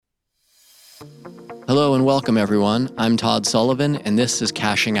Hello and welcome, everyone. I'm Todd Sullivan, and this is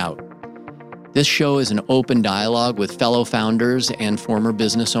Cashing Out. This show is an open dialogue with fellow founders and former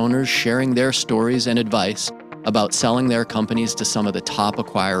business owners sharing their stories and advice about selling their companies to some of the top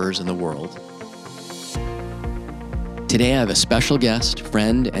acquirers in the world. Today, I have a special guest,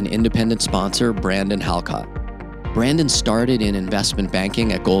 friend, and independent sponsor, Brandon Halcott. Brandon started in investment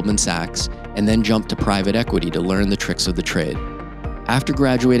banking at Goldman Sachs and then jumped to private equity to learn the tricks of the trade. After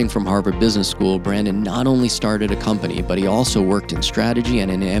graduating from Harvard Business School, Brandon not only started a company, but he also worked in strategy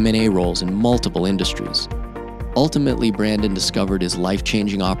and in M&A roles in multiple industries. Ultimately, Brandon discovered his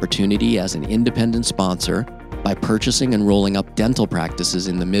life-changing opportunity as an independent sponsor by purchasing and rolling up dental practices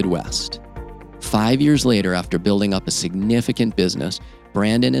in the Midwest. 5 years later, after building up a significant business,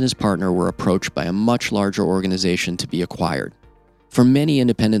 Brandon and his partner were approached by a much larger organization to be acquired. For many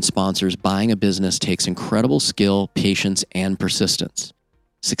independent sponsors, buying a business takes incredible skill, patience, and persistence.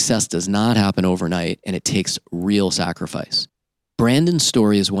 Success does not happen overnight, and it takes real sacrifice. Brandon's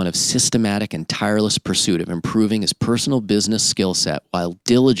story is one of systematic and tireless pursuit of improving his personal business skill set while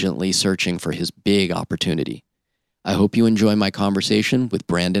diligently searching for his big opportunity. I hope you enjoy my conversation with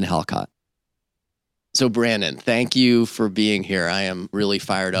Brandon Halcott. So Brandon, thank you for being here. I am really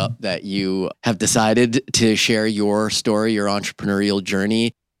fired up that you have decided to share your story, your entrepreneurial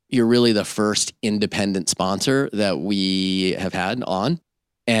journey. You're really the first independent sponsor that we have had on.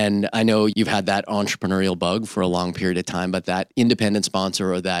 And I know you've had that entrepreneurial bug for a long period of time, but that independent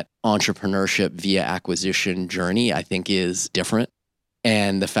sponsor or that entrepreneurship via acquisition journey, I think is different.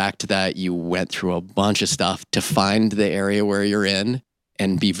 And the fact that you went through a bunch of stuff to find the area where you're in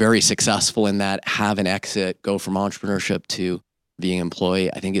and be very successful in that, have an exit, go from entrepreneurship to being an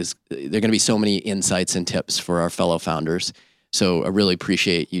employee, I think there are going to be so many insights and tips for our fellow founders. So I really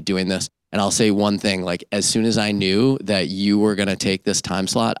appreciate you doing this. And I'll say one thing, like as soon as I knew that you were going to take this time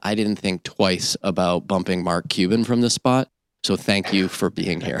slot, I didn't think twice about bumping Mark Cuban from this spot. So thank you for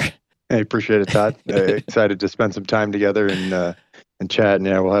being here. I appreciate it, Todd. Excited to spend some time together and chat. And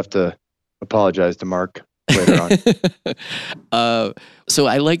yeah, we'll have to apologize to Mark later on. So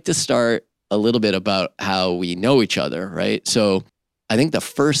I like to start a little bit about how we know each other, right? So I think the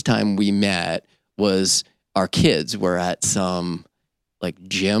first time we met was our kids were at some like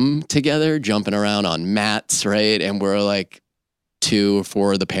gym together, jumping around on mats, right? And we're like 2 or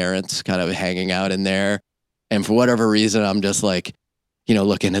 4 of the parents kind of hanging out in there. And for whatever reason, I'm just like,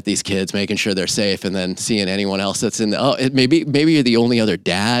 looking at these kids, making sure they're safe, and then seeing anyone else that's in maybe you're the only other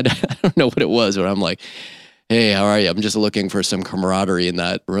dad. I don't know what it was, but I'm like, hey, how are you? I'm just looking for some camaraderie in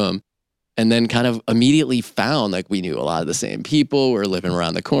that room. And then kind of immediately found like we knew a lot of the same people. We're living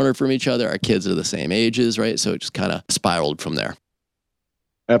around the corner from each other. Our kids are the same ages, right? So it just kind of spiraled from there.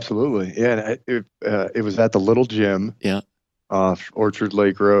 Absolutely. Yeah. And it was at the little gym. Yeah. Off Orchard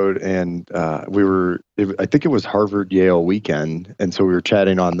Lake Road. And I think it was Harvard-Yale weekend. And so we were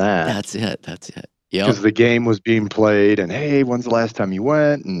chatting on that. That's it. Yeah. Because the game was being played and, hey, when's the last time you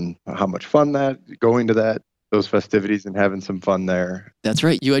went? And how much fun going to those festivities and having some fun there. That's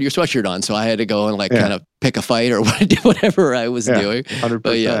right. You had your sweatshirt on, so I had to go and kind of pick a fight or whatever I was doing. 100%.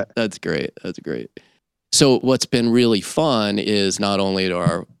 But yeah, that's great. So what's been really fun is not only do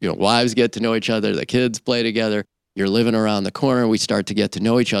our wives get to know each other, the kids play together, you're living around the corner, we start to get to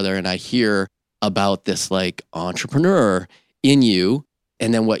know each other, and I hear about this like entrepreneur in you,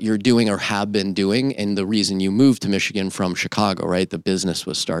 and then what you're doing or have been doing, and the reason you moved to Michigan from Chicago, right? The business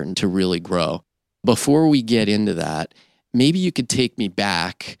was starting to really grow. Before we get into that, maybe you could take me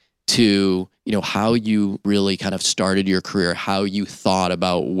back to, how you really kind of started your career, how you thought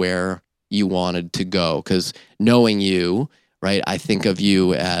about where you wanted to go. Because knowing you, right, I think of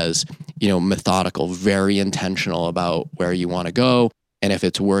you as, methodical, very intentional about where you want to go. And if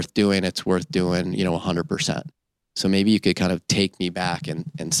it's worth doing, 100%. So maybe you could kind of take me back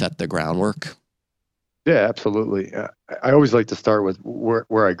and set the groundwork. Yeah, absolutely. I always like to start with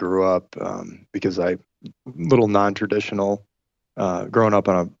where I grew up because little non-traditional, growing up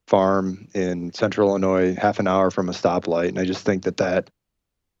on a farm in central Illinois, half an hour from a stoplight. And I just think that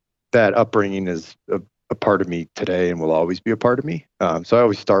upbringing is a part of me today and will always be a part of me. So I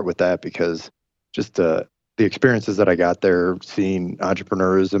always start with that because just the experiences that I got there, seeing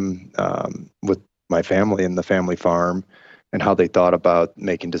entrepreneurism with my family and the family farm, and how they thought about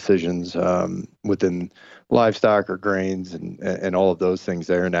making decisions within livestock or grains and all of those things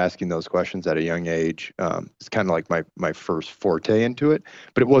there, and asking those questions at a young age. It's kind of like my first forte into it,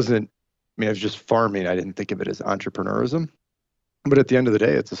 but it wasn't, it was just farming. I didn't think of it as entrepreneurism, but at the end of the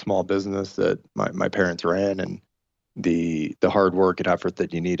day, it's a small business that my parents ran, and the hard work and effort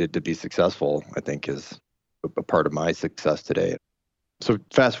that you needed to be successful, I think, is a part of my success today. So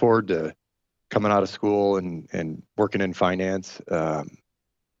fast forward to coming out of school and working in finance,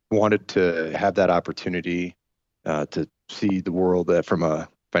 wanted to have that opportunity to see the world from a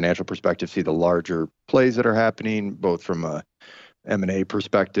financial perspective, see the larger plays that are happening, both from a M&A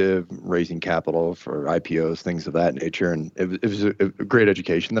perspective, raising capital for IPOs, things of that nature. And it was a great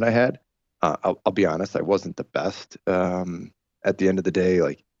education that I had. I'll be honest, I wasn't the best. At the end of the day,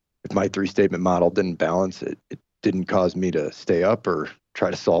 like if my three-statement model didn't balance, it didn't cause me to stay up or try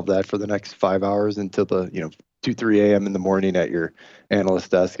to solve that for the next 5 hours until the 2, 3 a.m. in the morning at your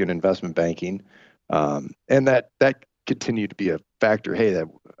analyst desk in investment banking. And that continued to be a factor. Hey, that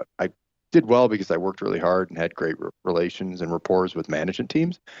I did well because I worked really hard and had great relations and rapport with management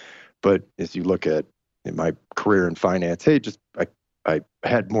teams. But as you look at in my career in finance, hey, I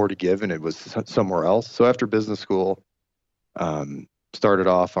had more to give and it was somewhere else. So after business school, started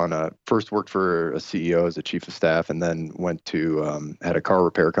off first worked for a CEO as a chief of staff, and then went to had a car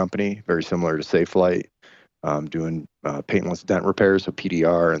repair company, very similar to Safelite, doing paintless dent repairs, so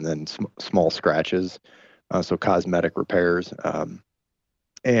PDR, and then small scratches, so cosmetic repairs.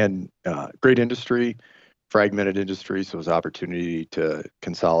 And great industry, fragmented industry, so it was an opportunity to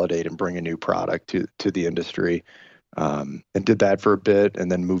consolidate and bring a new product to the industry. And did that for a bit, and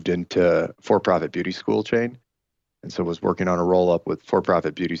then moved into for-profit beauty school chain. And so was working on a roll-up with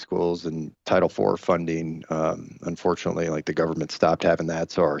for-profit beauty schools and Title IV funding. Unfortunately, like the government stopped having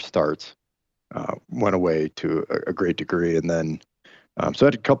that, so our starts went away to a great degree. And then, so I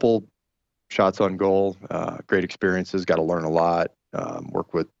had a couple shots on goal, great experiences, got to learn a lot,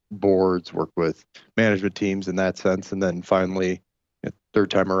 work with boards, work with management teams in that sense. And then finally,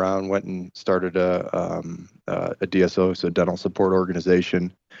 third time around, went and started a DSO, so dental support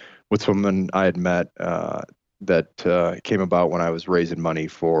organization, with someone I had met that came about when I was raising money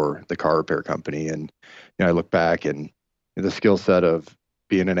for the car repair company. And I look back and the skill set of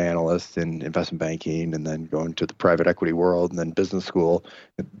being an analyst in investment banking and then going to the private equity world and then business school,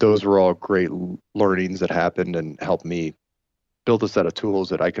 those were all great learnings that happened and helped me build a set of tools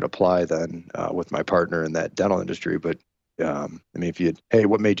that I could apply then with my partner in that dental industry. But I mean, hey,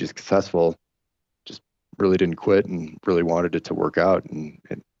 what made you successful? Just really didn't quit and really wanted it to work out and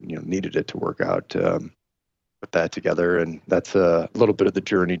needed it to work out. Put that together, and that's a little bit of the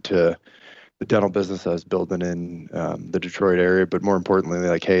journey to the dental business I was building in the Detroit area. But more importantly,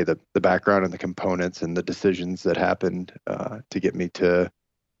 like, hey, the background and the components and the decisions that happened to get me to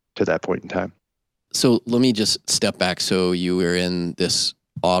that point in time. So let me just step back. So you were in this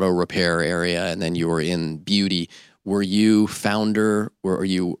auto repair area, and then you were in beauty. Were you founder? Were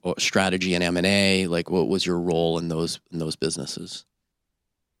you strategy and M&A? Like, what was your role in those businesses?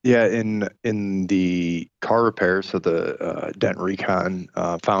 Yeah, in the car repair, so the Dent Recon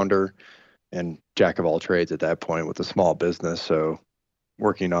founder and jack of all trades at that point with a small business. So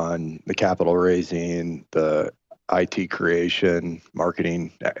working on the capital raising, the IT creation,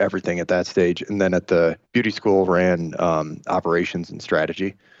 marketing, everything at that stage. And then at the beauty school ran operations and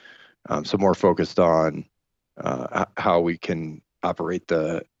strategy. So more focused on how we can operate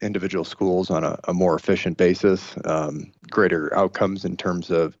the individual schools on a more efficient basis, greater outcomes in terms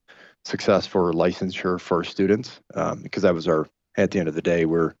of success for licensure for students, because that was at the end of the day,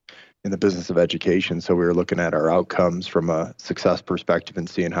 we're in the business of education. So we were looking at our outcomes from a success perspective and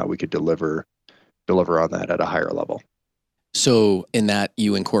seeing how we could deliver on that at a higher level. So in that,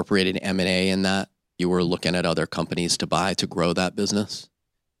 you incorporated M&A in that? You were looking at other companies to buy to grow that business?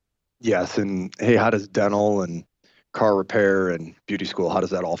 Yes. And hey, how does dental and car repair and beauty school, how does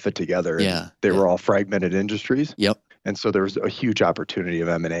that all fit together? Yeah. And they were all fragmented industries. Yep. And so there was a huge opportunity of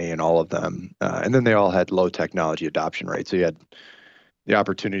M&A in all of them. And then they all had low technology adoption rates. So you had the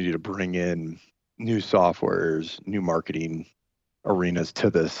opportunity to bring in new softwares, new marketing arenas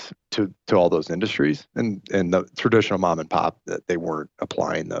to all those industries, and the traditional mom and pop that they weren't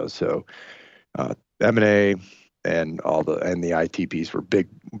applying those. So M&A and the IT piece were big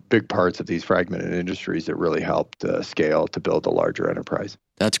parts of these fragmented industries that really helped scale to build a larger enterprise.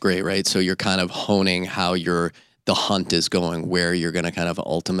 That's great, right? So you're kind of honing how the hunt is going, where you're going to kind of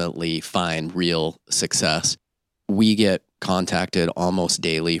ultimately find real success. We get contacted almost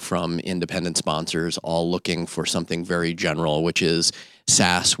daily from independent sponsors, all looking for something very general, which is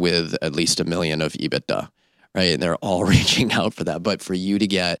SaaS with at least $1 million of EBITDA, right? And they're all reaching out for that. But for you to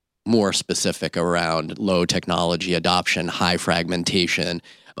get more specific around low technology adoption, high fragmentation,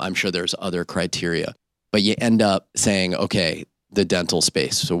 I'm sure there's other criteria. But you end up saying, okay, the dental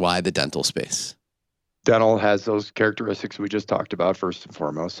space. So why the dental space? Dental has those characteristics we just talked about first and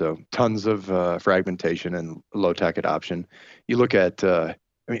foremost. So tons of fragmentation and low tech adoption. You look at, I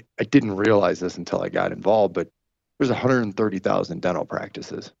didn't realize this until I got involved, but there's 130,000 dental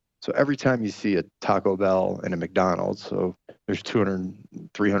practices. So every time you see a Taco Bell and a McDonald's, so there's 200,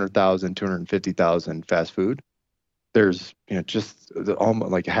 300,000, 250,000 fast food. There's, just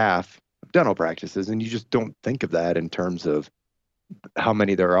almost like half of dental practices. And you just don't think of that in terms of how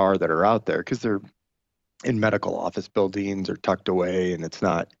many there are that are out there because they're in medical office buildings or tucked away, and it's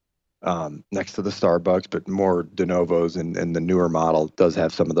not next to the Starbucks, but more de novos, and the newer model does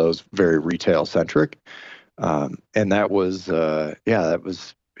have some of those very retail centric. And that was,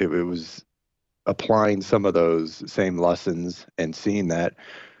 it was applying some of those same lessons and seeing that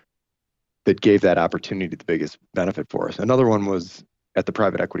gave that opportunity the biggest benefit for us. Another one was at the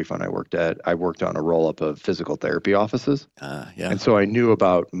private equity fund I worked at. I worked on a roll up of physical therapy offices. Yeah. And so I knew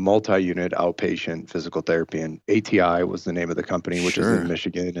about multi-unit outpatient physical therapy, and ATI was the name of the company, which is in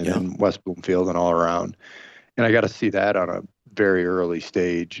Michigan and in West Bloomfield and all around. And I got to see that on a very early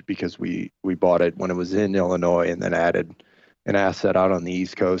stage because we bought it when it was in Illinois and then added an asset out on the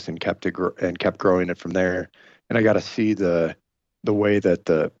East Coast and kept growing it from there. And I got to see the way that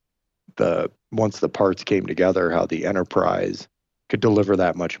the once the parts came together, how the enterprise could deliver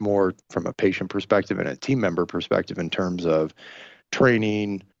that much more from a patient perspective and a team member perspective in terms of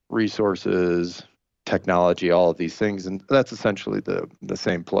training, resources, technology, all of these things. And that's essentially the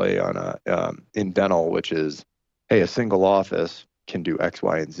same play on in dental, which is, hey, a single office can do X,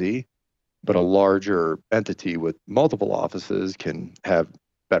 Y, and Z, but a larger entity with multiple offices can have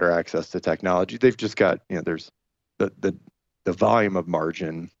better access to technology. They've just got, there's the volume of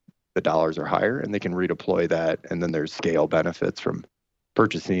margin, the dollars are higher, and they can redeploy that. And then there's scale benefits from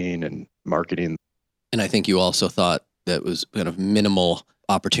purchasing and marketing. And I think you also thought that was kind of minimal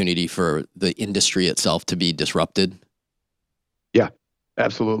opportunity for the industry itself to be disrupted. Yeah,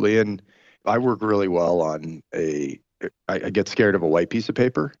 absolutely. And I work really well on I get scared of a white piece of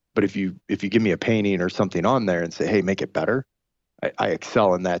paper, but if you give me a painting or something on there and say, hey, make it better, I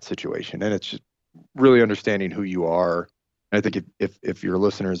excel in that situation. And it's just really understanding who you are. And I think if your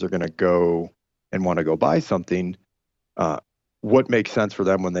listeners are going to go and want to go buy something, what makes sense for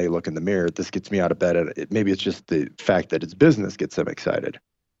them when they look in the mirror? This gets me out of bed. And maybe it's just the fact that it's business gets them excited.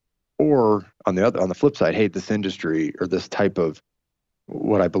 Or on the flip side, hey, this industry or this type of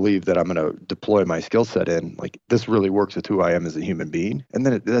what I believe that I'm going to deploy my skill set in, like this really works with who I am as a human being. And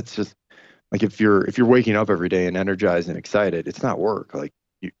then that's just like if you're waking up every day and energized and excited, it's not work. Like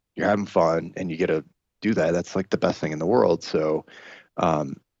you're having fun and you get to do that. That's like the best thing in the world. So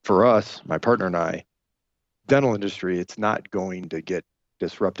for us, my partner and I, dental industry, it's not going to get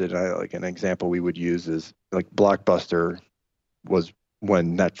disrupted. Like an example we would use is like Blockbuster was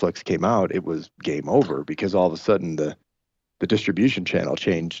when Netflix came out, it was game over because all of a sudden the distribution channel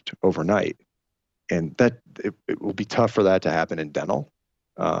changed overnight. And that it will be tough for that to happen in dental.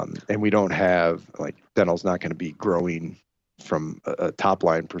 And we don't have, like, dental's not going to be growing from a top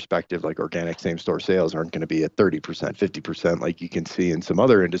line perspective, like organic same store sales aren't going to be at 30%, 50% like you can see in some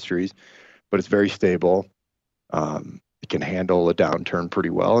other industries, but it's very stable. It can handle a downturn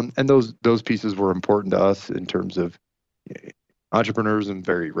pretty well. And those pieces were important to us in terms of entrepreneurs and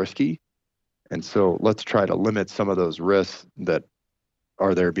very risky. And so let's try to limit some of those risks that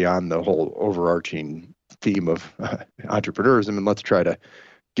are there beyond the whole overarching theme of entrepreneurism. And let's try to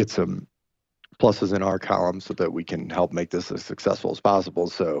get some pluses in our column so that we can help make this as successful as possible.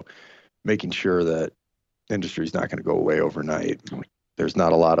 So making sure that the industry is not going to go away overnight. There's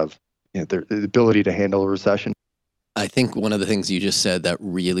not a lot of the ability to handle a recession. I think one of the things you just said that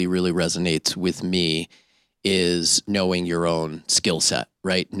really, really resonates with me is knowing your own skill set,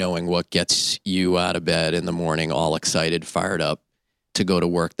 right? Knowing what gets you out of bed in the morning, all excited, fired up to go to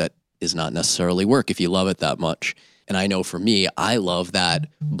work that is not necessarily work if you love it that much. And I know for me, I love that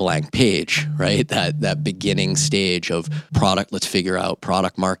blank page, right? That beginning stage of product. Let's figure out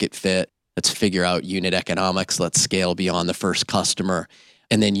product market fit. Let's figure out unit economics. Let's scale beyond the first customer.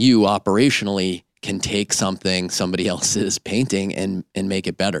 And then you operationally can take something somebody else is painting and make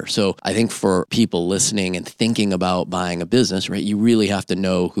it better. So I think for people listening and thinking about buying a business, right, you really have to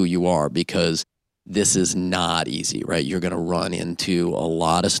know who you are because this is not easy, right? You're going to run into a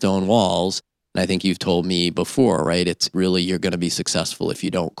lot of stone walls. And I think you've told me before, right? It's really, you're going to be successful if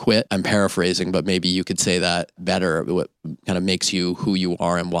you don't quit. I'm paraphrasing, but maybe you could say that better. What kind of makes you who you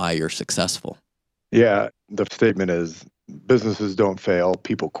are and why you're successful? Yeah, the statement is businesses don't fail,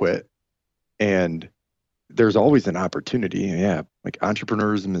 people quit. And there's always an opportunity. Yeah, like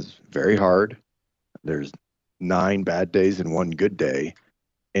entrepreneurism is very hard. There's 9 bad days and 1 good day.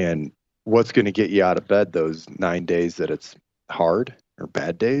 And what's going to get you out of bed those 9 days that it's hard or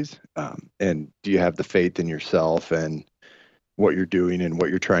bad days? And do you have the faith in yourself and what you're doing and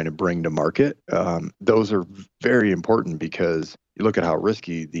what you're trying to bring to market? Those are very important because you look at how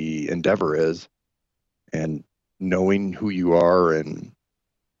risky the endeavor is, and knowing who you are and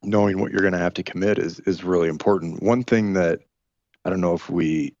knowing what you're going to have to commit is really important. One thing that I don't know if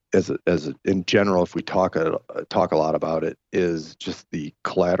we, in general, if we talk a lot about it, is just the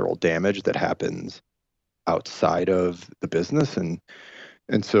collateral damage that happens outside of the business. And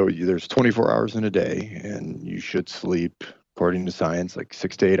so there's 24 hours in a day, and you should sleep, according to science, like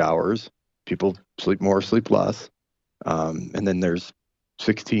 6 to 8 hours. People sleep more, sleep less. And then there's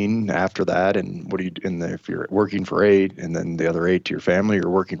 16 after that. And what do you, and if you're working for 8, and then the other 8 to your family, you're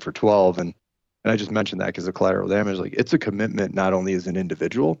working for 12. And I just mentioned that because the collateral damage, like it's a commitment not only as an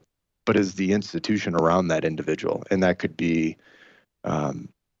individual, but as the institution around that individual. And that could be um,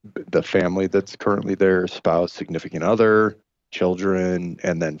 the family that's currently there, spouse, significant other, children,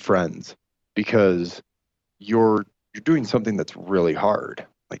 and then friends, because you're doing something that's really hard.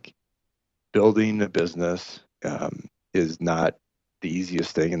 Like building a business is not the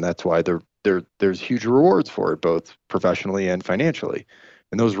easiest thing, and that's why there's huge rewards for it, both professionally and financially.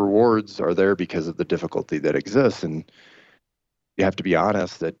 And those rewards are there because of the difficulty that exists. And you have to be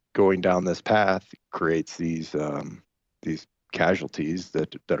honest that going down this path creates these casualties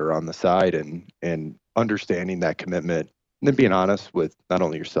that are on the side, and understanding that commitment, and then being honest with not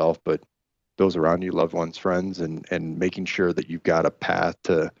only yourself but those around you, loved ones, friends, and making sure that you've got a path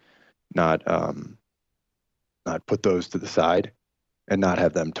to not not put those to the side and not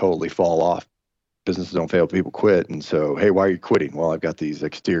have them totally fall off. Businesses don't fail, people quit. And so, hey, why are you quitting? Well, I've got these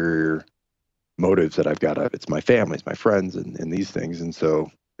exterior motives that I've got. It's my family, it's my friends, and these things. And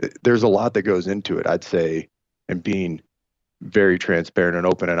so there's a lot that goes into it, I'd say, and being very transparent and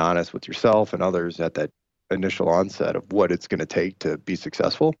open and honest with yourself and others at that initial onset of what it's going to take to be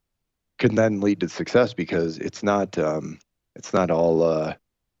successful can then lead to success, because it's not all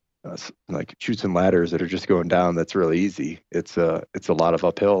like chutes and ladders that are just going down. That's really easy. It's a lot of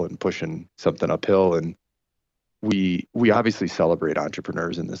uphill and pushing something uphill. And we obviously celebrate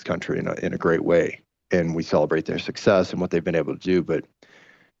entrepreneurs in this country in a great way, and we celebrate their success and what they've been able to do. But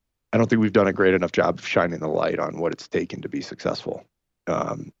I don't think we've done a great enough job of shining the light on what it's taken to be successful,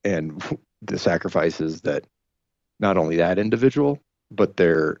 and the sacrifices that not only that individual, but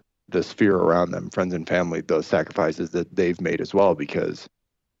the sphere around them, friends and family, those sacrifices that they've made as well. Because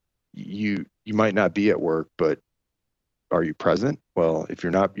you might not be at work, but are you present? Well, if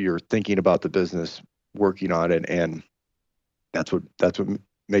you're not, you're thinking about the business, working on it, and that's what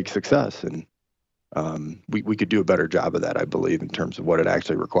makes success. And we could do a better job of that, I believe, in terms of what it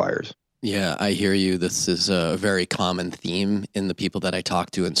actually requires. Yeah, I hear you. This is a very common theme in the people that I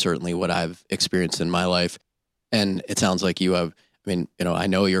talk to, and certainly what I've experienced in my life. And it sounds like you have, I mean, I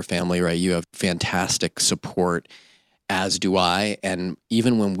know your family, right? You have fantastic support, as do I. And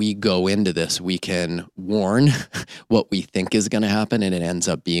even when we go into this, we can warn what we think is going to happen, and it ends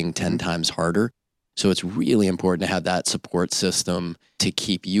up being 10 times harder. So it's really important to have that support system to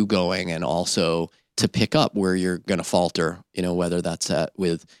keep you going, and also to pick up where you're going to falter, whether that's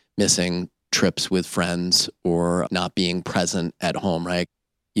with missing trips with friends or not being present at home, right?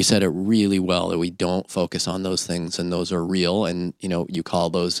 You said it really well, that we don't focus on those things, and those are real. And, you call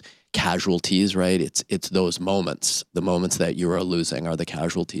those casualties, right? It's those moments, the moments that you are losing are the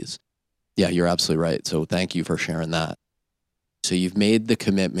casualties. Yeah, you're absolutely right. So thank you for sharing that. So you've made the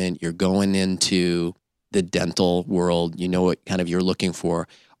commitment, you're going into the dental world, you know what kind of you're looking for.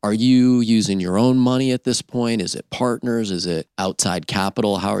 Are you using your own money at this point? Is it partners? Is it outside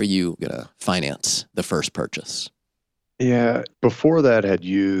capital? How are you going to finance the first purchase? Yeah, before that,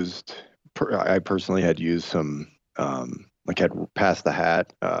 I personally had used some, like had passed the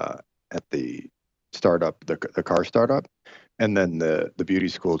hat at the startup, the car startup, and then the beauty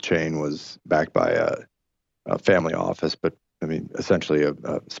school chain was backed by a family office, but I mean essentially a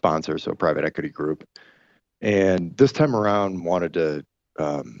sponsor, so a private equity group. And this time around, wanted to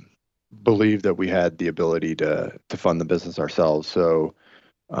believe that we had the ability to fund the business ourselves. So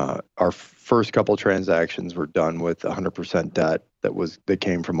our first couple transactions were done with 100% debt that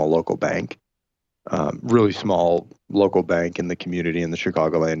came from a local bank, really small local bank in the community in the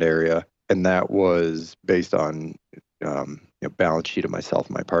Chicagoland area, and that was based on balance sheet of myself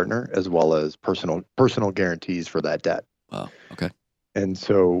and my partner, as well as personal guarantees for that debt. Wow. Okay. And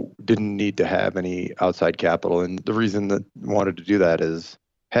so didn't need to have any outside capital. And the reason that wanted to do that is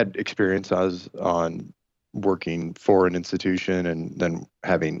had experience on working for an institution, and then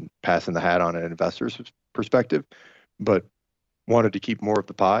passing the hat on an investor's perspective, but wanted to keep more of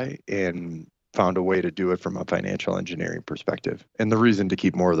the pie, and found a way to do it from a financial engineering perspective. And the reason to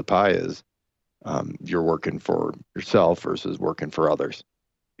keep more of the pie is you're working for yourself versus working for others.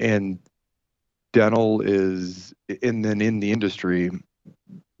 And dental is, and then in the industry,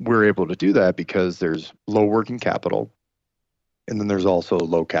 we're able to do that because there's low working capital, and then there's also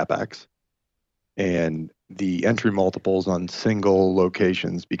low capex. And the entry multiples on single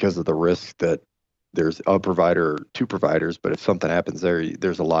locations, because of the risk that there's a provider, two providers, but if something happens there,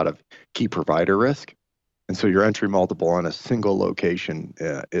 there's a lot of key provider risk. And so your entry multiple on a single location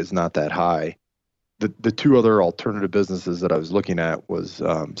is not that high. The two other alternative businesses that I was looking at was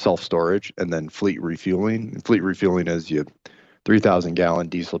self-storage and then fleet refueling. And fleet refueling is you 3,000-gallon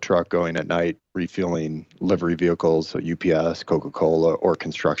diesel truck going at night refueling livery vehicles, so UPS, Coca-Cola, or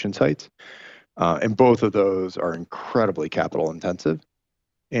construction sites. And both of those are incredibly capital intensive.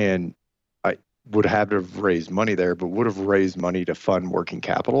 And I would have to have raised money there, but would have raised money to fund working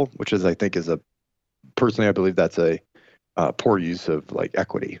capital, which is, I think, personally, I believe that's a poor use of like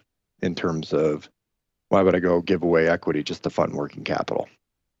equity in terms of why would I go give away equity just to fund working capital?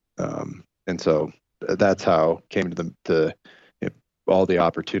 And so that's how came to all the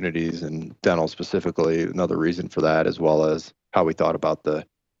opportunities and dental specifically. Another reason for that, as well as how we thought about the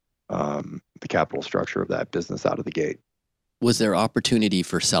capital structure of that business out of the gate. Was there opportunity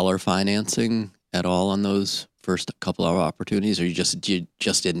for seller financing at all on those first couple of opportunities, or you just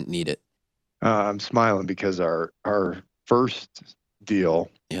didn't need it? I'm smiling because our first deal,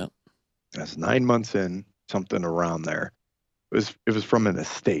 yeah, that's 9 months in, something around there. It was from an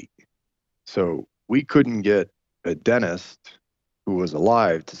estate, so we couldn't get a dentist who was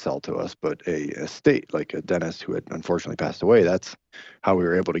alive to sell to us, but a estate, like a dentist who had unfortunately passed away. That's how we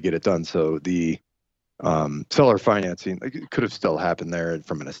were able to get it done. So the seller financing, like, it could have still happened there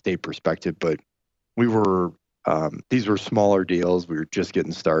from an estate perspective, but we were these were smaller deals. We were just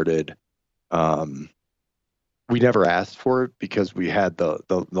getting started. We never asked for it because we had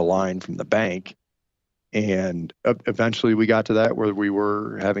the line from the bank, and eventually we got to that where we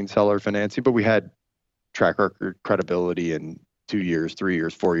were having seller financing, but we had track record credibility in 2 years, 3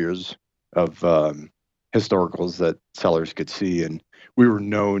 years, 4 years of historicals that sellers could see. And we were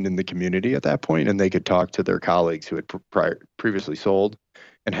known in the community at that point, and they could talk to their colleagues who had previously sold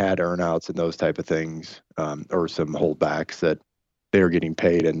and had earnouts and those type of things, or some holdbacks that they were getting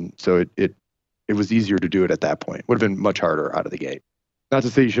paid. And so it was easier to do it at that point. Would have been much harder out of the gate. Not to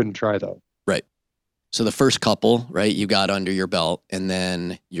say you shouldn't try, though. Right. So the first couple, right, you got under your belt, and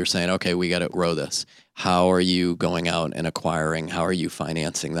then you're saying, okay, we got to grow this. How are you going out and acquiring? How are you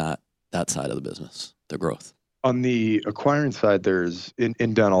financing that side of the business, the growth? On the acquiring side, there's in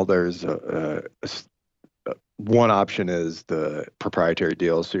dental, there's one option is the proprietary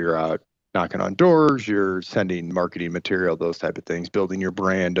deal. So you're out knocking on doors, you're sending marketing material, those type of things, building your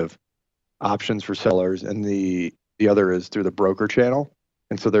brand of options for sellers. And the other is through the broker channel.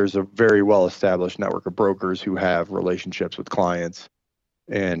 And so there's a very well-established network of brokers who have relationships with clients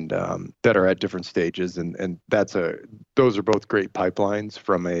and that are at different stages. And those are both great pipelines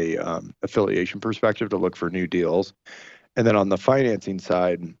from a affiliation perspective to look for new deals. And then on the financing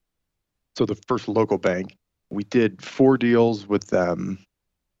side, so the first local bank, we did 4 deals with them.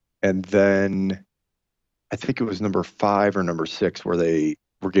 And then I think it was number 5 or number 6 where they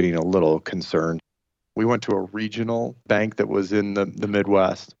were getting a little concerned. We went to a regional bank that was in the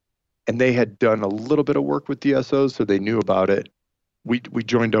Midwest, and they had done a little bit of work with DSOs, so they knew about it. We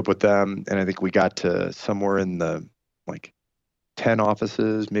joined up with them, and I think we got to somewhere in the like 10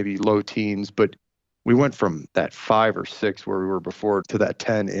 offices, maybe low teens, but we went from that 5 or 6 where we were before to that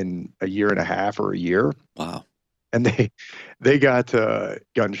 10 in a year and a half or a year. Wow. And they got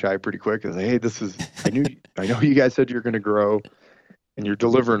gun shy pretty quick. And hey, I know you guys said you're going to grow, and you're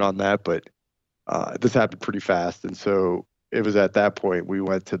delivering on that, but this happened pretty fast. And so it was at that point we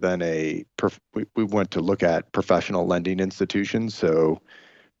went to then we went to look at professional lending institutions. So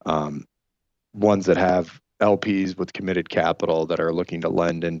ones that have LPs with committed capital that are looking to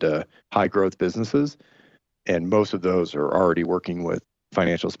lend into high growth businesses. And most of those are already working with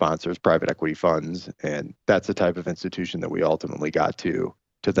financial sponsors, private equity funds. And that's the type of institution that we ultimately got to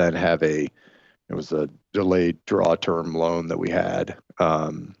then have it was a delayed draw term loan that we had.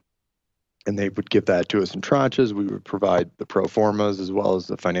 And they would give that to us in tranches. We would provide the pro formas as well as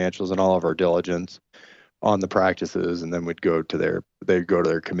the financials and all of our diligence on the practices, and then they'd go to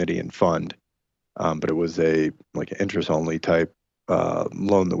their committee and fund. But it was an interest only type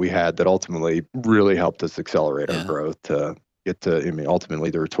loan that we had that ultimately really helped us accelerate our growth to get to. I mean, ultimately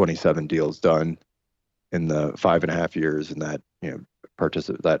there were 27 deals done in the 5.5 years, and that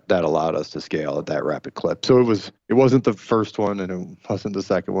that allowed us to scale at that rapid clip. So it wasn't the first one, and it wasn't the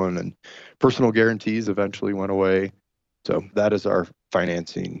second one, and personal guarantees eventually went away. So that is our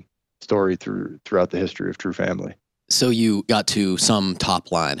financing story throughout the history of True Family. So you got to some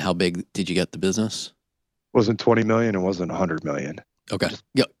top line. How big did you get the business? Wasn't 20 million, and wasn't 100 million. Okay. Just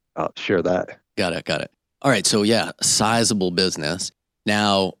Yep. I'll share that. Got it. Got it. All right. So yeah, sizable business.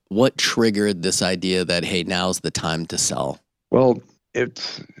 Now, what triggered this idea that, hey, now's the time to sell? Well,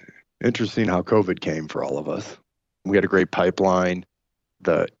 it's interesting how COVID came for all of us. We had a great pipeline.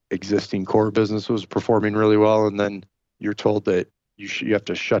 The existing core business was performing really well, and then you're told that you have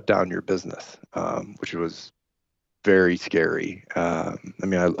to shut down your business, which was very scary. I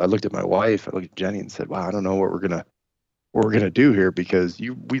mean, I looked at my wife, I looked at Jenny, and said, "Wow, I don't know what we're gonna do here because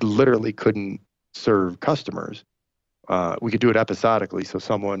we literally couldn't serve customers. We could do it episodically. So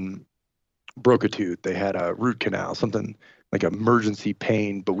someone broke a tooth, they had a root canal, something like emergency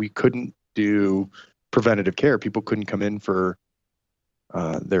pain, but we couldn't do preventative care. People couldn't come in for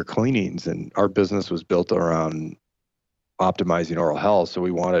their cleanings, and our business was built around optimizing oral health. So we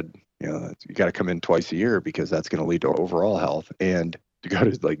wanted, you got to come in twice a year because that's going to lead to overall health. And to go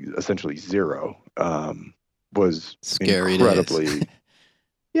to like essentially zero was Scary incredibly, days.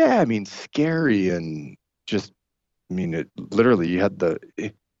 yeah, I mean, scary and just, I mean, it literally,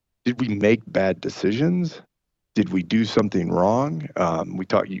 did we make bad decisions? Did we do something wrong? We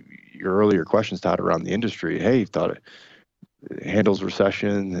talked, your earlier questions, Todd, around the industry. Hey, you thought it handles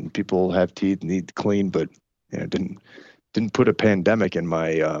recession and people have teeth and need clean, but didn't put a pandemic in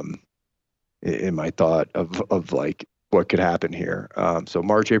my thought of like what could happen here. So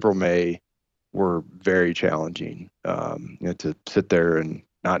March, April, May were very challenging. To sit there and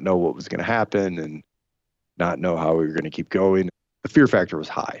not know what was going to happen and not know how we were going to keep going. The fear factor was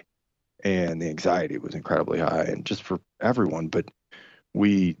high, and the anxiety was incredibly high, and just for everyone. But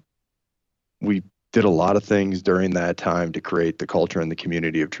we did a lot of things during that time to create the culture and the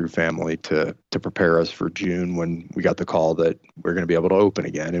community of True Family to prepare us for June when we got the call that we're going to be able to open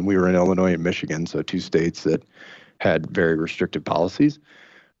again. And we were in Illinois and Michigan, so two states that had very restrictive policies.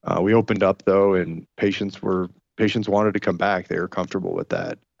 We opened up though, and patients wanted to come back. They were comfortable with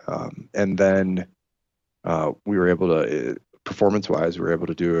that. And then we were able to, performance-wise, we were able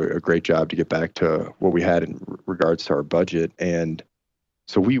to do a great job to get back to what we had in regards to our budget. And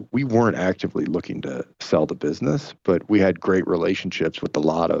so we weren't actively looking to sell the business, but we had great relationships with a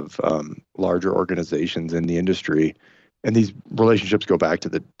lot of larger organizations in the industry. And these relationships go back to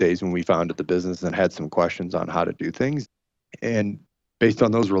the days when we founded the business and had some questions on how to do things. And based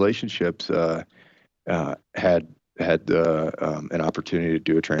on those relationships, had an opportunity to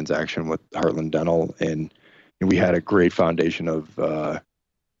do a transaction with Heartland Dental, and we had a great foundation of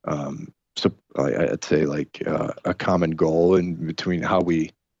so I'd say like a common goal in between how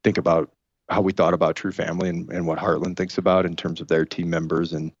we thought about True Family and what Heartland thinks about in terms of their team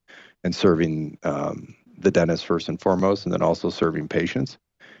members and serving the dentist first and foremost, and then also serving patients.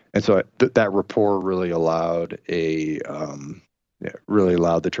 And so that rapport really allowed the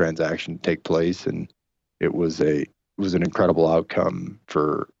transaction to take place, and it was an incredible outcome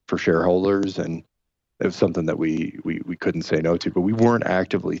for shareholders, and it was something that we couldn't say no to. But we weren't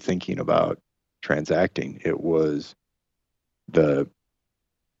actively thinking about transacting. It was the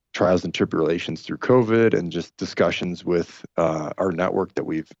trials and tribulations through COVID and just discussions with our network that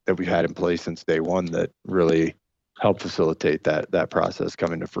we've had in place since day one that really helped facilitate that process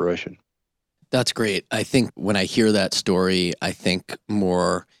coming to fruition. That's great. I think when I hear that story, I think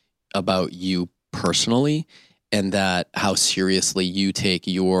more about you personally and that how seriously you take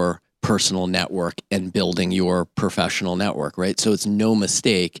your personal network and building your professional network, right? So it's no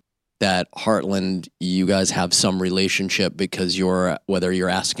mistake that Heartland, you guys have some relationship because whether you're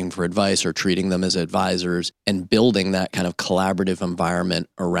asking for advice or treating them as advisors and building that kind of collaborative environment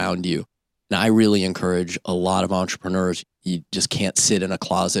around you. And I really encourage a lot of entrepreneurs, you just can't sit in a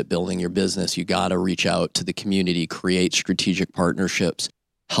closet building your business. You got to reach out to the community, create strategic partnerships,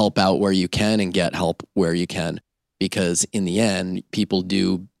 help out where you can and get help where you can. Because in the end, people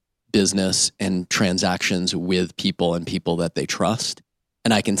do business and transactions with people and people that they trust.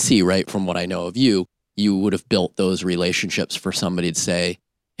 And I can see, right, from what I know of you, you would have built those relationships for somebody to say,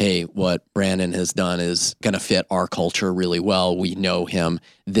 hey, what Brandon has done is going to fit our culture really well. We know him.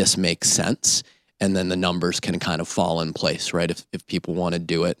 This makes sense. And then the numbers can kind of fall in place, right? If people want to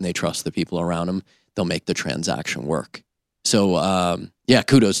do it and they trust the people around them, they'll make the transaction work. So, yeah,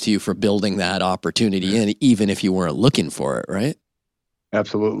 kudos to you for building that opportunity in, even if you weren't looking for it, right?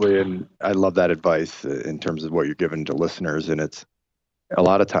 Absolutely. And I love that advice in terms of what you're giving to listeners. And it's a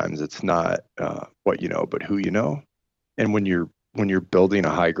lot of times it's not what you know, but who you know. And when you're building a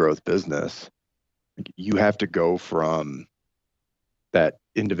high growth business, you have to go from that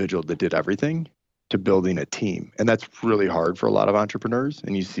individual that did everything to building a team. And that's really hard for a lot of entrepreneurs.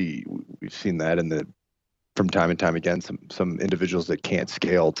 And we've seen that in the from time and time again, some individuals that can't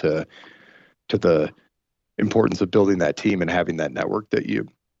scale to the importance of building that team and having that network that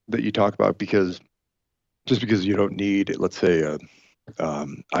you talk about, because just because you don't need, let's say, a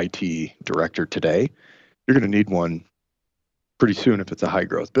IT director today, you're going to need one pretty soon if it's a high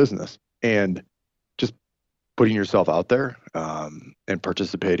growth business. And just putting yourself out there and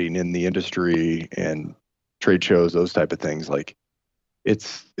participating in the industry and trade shows, those type of things, like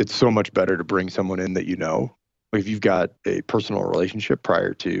it's so much better to bring someone in that if you've got a personal relationship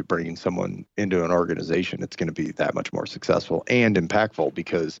prior to bringing someone into an organization, it's going to be that much more successful and impactful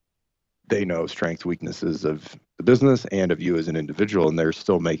because they know strengths, weaknesses of the business and of you as an individual, and they're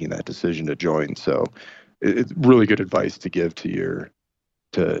still making that decision to join. So it's really good advice to give to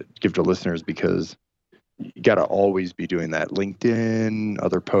listeners, because you got to always be doing that. LinkedIn,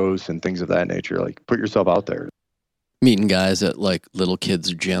 other posts and things of that nature, like put yourself out there. Meeting guys at like little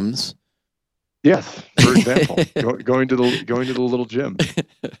kids' gyms. Yes, for example, going to the little gym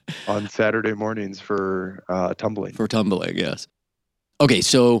on Saturday mornings for tumbling. For tumbling, yes. Okay,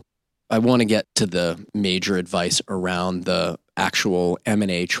 so I want to get to the major advice around the actual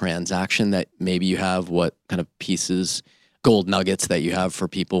M&A transaction that maybe you have, what kind of pieces, gold nuggets that you have for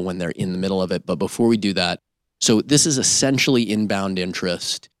people when they're in the middle of it. But before we do that, so this is essentially inbound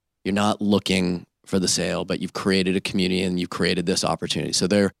interest. You're not looking for the sale, but you've created a community and you've created this opportunity. So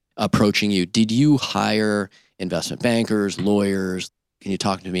they're approaching you. Did you hire investment bankers, lawyers? Can you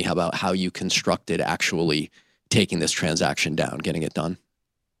talk to me about how you constructed actually taking this transaction down, getting it done?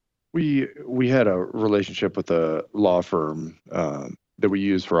 We had a relationship with a law firm that we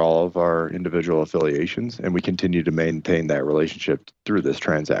use for all of our individual affiliations, and we continue to maintain that relationship through this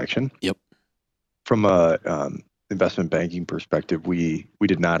transaction. Yep. From a investment banking perspective, we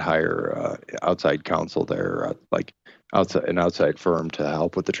did not hire outside counsel there, like an outside firm to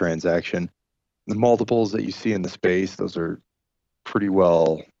help with the transaction. The multiples that you see in the space, those are pretty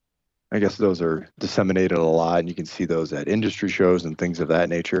well, I guess those are disseminated a lot, and you can see those at industry shows and things of that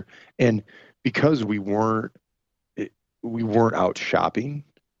nature. And because we weren't out shopping,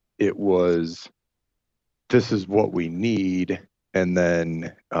 it was, this is what we need, and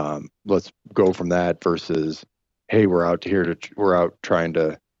then let's go from that, versus, hey, we're out trying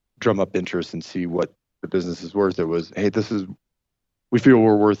to drum up interest and see what the business is worth. It was, hey, we feel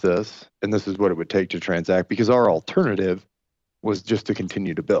we're worth this, and this is what it would take to transact, because our alternative was just to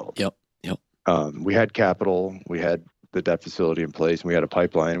continue to build. Yep. We had capital, we had the debt facility in place, and we had a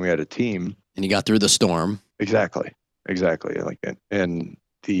pipeline, we had a team. And you got through the storm. Exactly. Like, and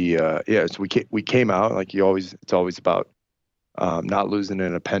so we came out, like it's always about not losing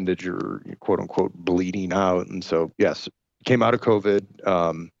an appendage or quote unquote bleeding out. And so, yes, came out of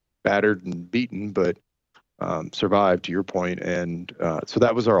COVID, battered and beaten, but survived, to your point. And so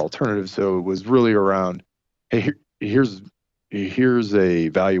that was our alternative. So it was really around, hey, here's a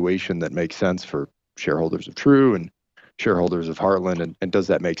valuation that makes sense for shareholders of True and shareholders of Heartland, and does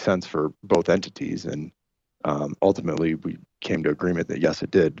that make sense for both entities? And ultimately, we came to agreement that yes,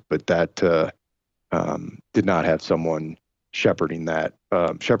 it did, but that did not have someone shepherding us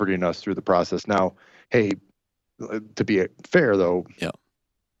through the process. Now, hey, to be fair though, yeah,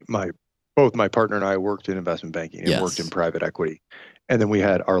 both my partner and I worked in investment banking and worked in private equity, and then we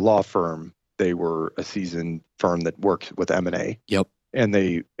had our law firm. They were a seasoned firm that works with M&A. Yep. And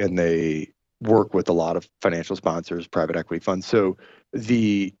they work with a lot of financial sponsors, private equity funds. So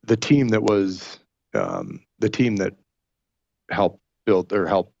the team that was the team that helped build or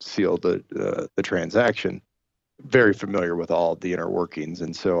helped seal the transaction, very familiar with all the inner workings.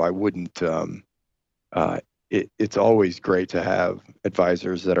 And so I wouldn't. It's always great to have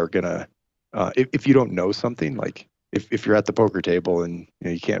advisors that are gonna. If you don't know something, like if you're at the poker table and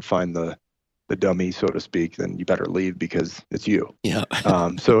you can't find the dummy, so to speak, then you better leave, because it's you. Yeah.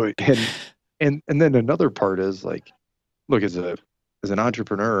 So and then another part is, like, look, as an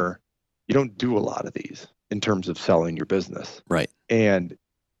entrepreneur, you don't do a lot of these in terms of selling your business. Right. And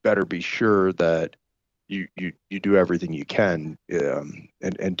better be sure that you do everything you can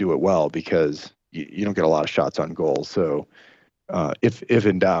and do it well, because you don't get a lot of shots on goal. So if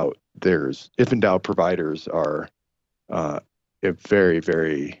in doubt, providers are a very,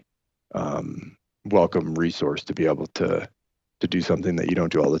 very welcome resource to be able to do something that you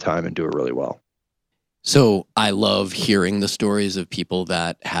don't do all the time and do it really well. So I love hearing the stories of people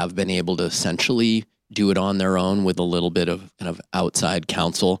that have been able to essentially do it on their own with a little bit of kind of outside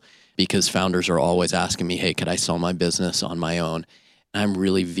counsel, because founders are always asking me, hey, could I sell my business on my own? And I'm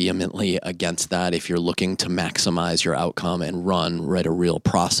really vehemently against that if you're looking to maximize your outcome and write a real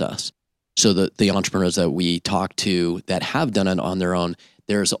process. So the entrepreneurs that we talk to that have done it on their own,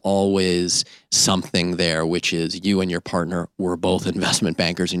 there's always something there, which is you and your partner were both investment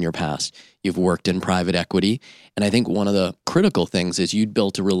bankers in your past. You've worked in private equity. And I think one of the critical things is you'd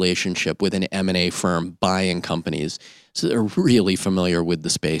built a relationship with an M&A firm buying companies. So they're really familiar with the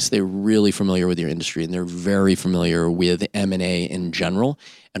space. They're really familiar with your industry, and they're very familiar with M&A in general,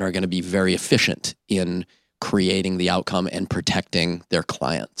 and are going to be very efficient in creating the outcome and protecting their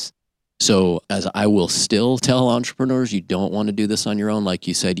clients. So as I will still tell entrepreneurs, you don't want to do this on your own. Like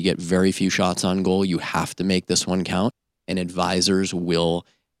you said, you get very few shots on goal. You have to make this one count, and advisors will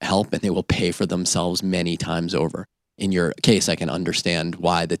help, and they will pay for themselves many times over. In your case, I can understand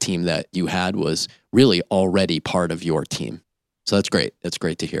why the team that you had was really already part of your team. So that's great. That's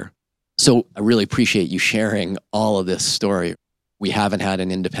great to hear. So I really appreciate you sharing all of this story. We haven't had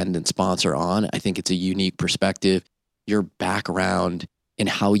an independent sponsor on. I think it's a unique perspective. Your background and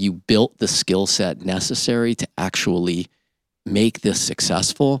how you built the skill set necessary to actually make this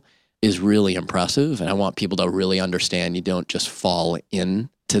successful is really impressive. And I want people to really understand you don't just fall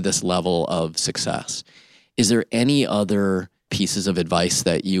into this level of success. Is there any other pieces of advice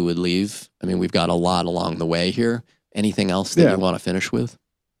that you would leave? I mean, we've got a lot along the way here. Anything else that you want to finish with?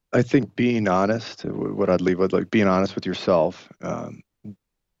 I think being honest, what I'd leave with, like being honest with yourself, are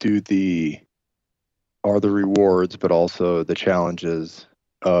the rewards, but also the challenges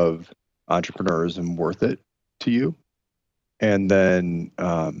of entrepreneurs and worth it to you? And then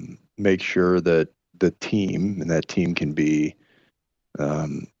make sure that the team, and that team can be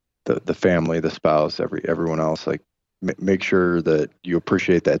the family, the spouse, everyone else, like make sure that you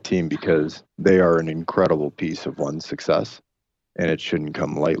appreciate that team, because they are an incredible piece of one's success. And it shouldn't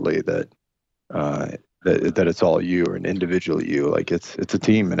come lightly that it's all you or an individual you. Like it's a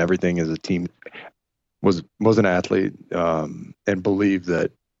team, and everything is a team. Was an athlete and believed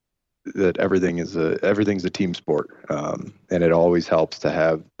that everything's a team sport, and it always helps to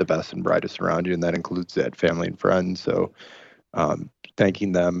have the best and brightest around you, and that includes that family and friends. So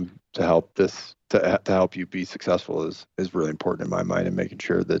thanking them to help you be successful is really important in my mind, and making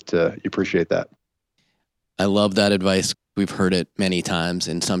sure that you appreciate that. I love that advice. We've heard it many times,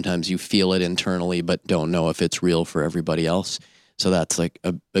 and sometimes you feel it internally, but don't know if it's real for everybody else. So that's like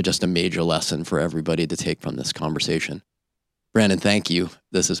just a major lesson for everybody to take from this conversation. Brandon, thank you.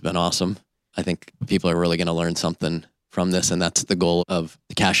 This has been awesome. I think people are really going to learn something from this, and that's the goal of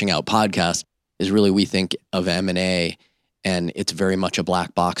the Cashing Out podcast. Is really, we think of M&A, and it's very much a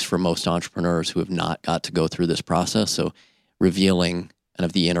black box for most entrepreneurs who have not got to go through this process. So revealing kind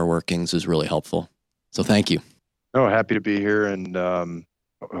of the inner workings is really helpful. So thank you. Oh, happy to be here, and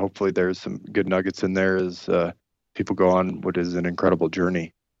hopefully there's some good nuggets in there as people go on what is an incredible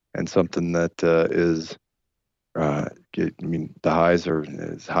journey, and something that is, the highs are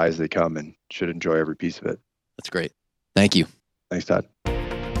as high as they come, and should enjoy every piece of it. That's great. Thank you. Thanks, Todd.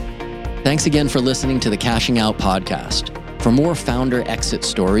 Thanks again for listening to the Cashing Out podcast. For more founder exit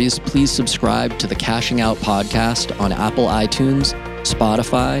stories, please subscribe to the Cashing Out podcast on Apple iTunes,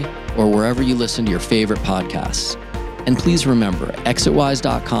 Spotify, or wherever you listen to your favorite podcasts. And please remember,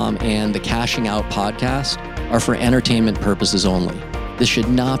 ExitWise.com and the Cashing Out podcast are for entertainment purposes only. This should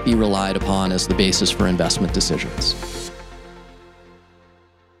not be relied upon as the basis for investment decisions.